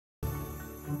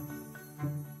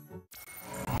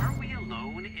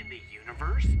alone in the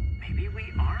universe? Maybe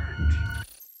we aren't.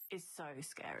 Is so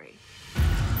scary.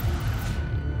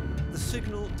 The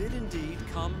signal did indeed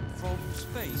come from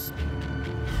space.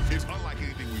 It's unlike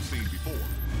anything we've seen before.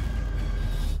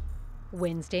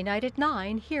 Wednesday night at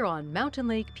 9 here on Mountain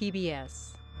Lake PBS.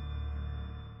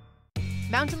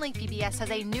 Mountain Lake PBS has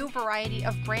a new variety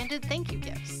of branded thank you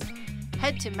gifts.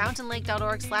 Head to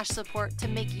mountainlake.org/support to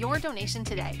make your donation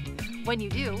today. When you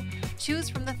do, choose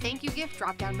from the thank you gift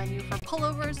drop-down menu for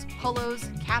pullovers, polos,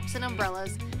 caps, and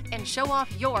umbrellas, and show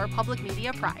off your public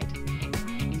media pride.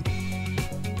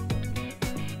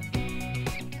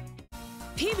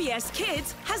 PBS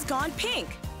Kids has gone pink.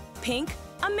 Pink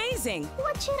amazing.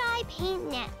 What should I paint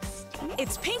next?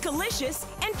 It's Pinkalicious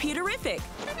and Peterific.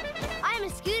 I'm a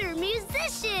scooter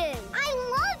musician.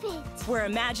 I love it. Where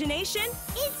imagination,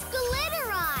 It's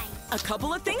glitter eye. a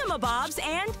couple of thingamabobs,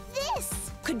 and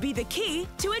This. could be the key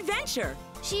to adventure.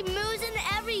 She moves in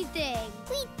everything.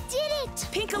 We did it.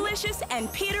 Pinkalicious and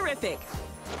Peterific.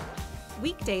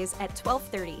 Weekdays at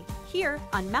 12:30 here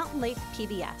on Mountain Lake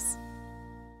PBS.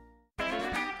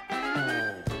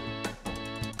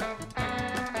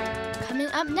 Coming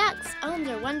up next,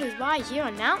 Under Wonders Why here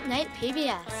on Mountain Lake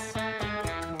PBS.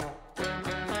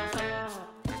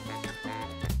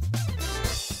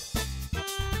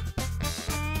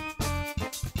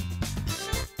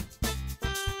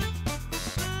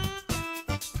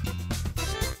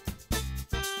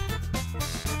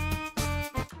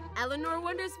 Eleanor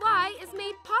Wonders Why is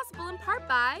made possible in part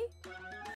by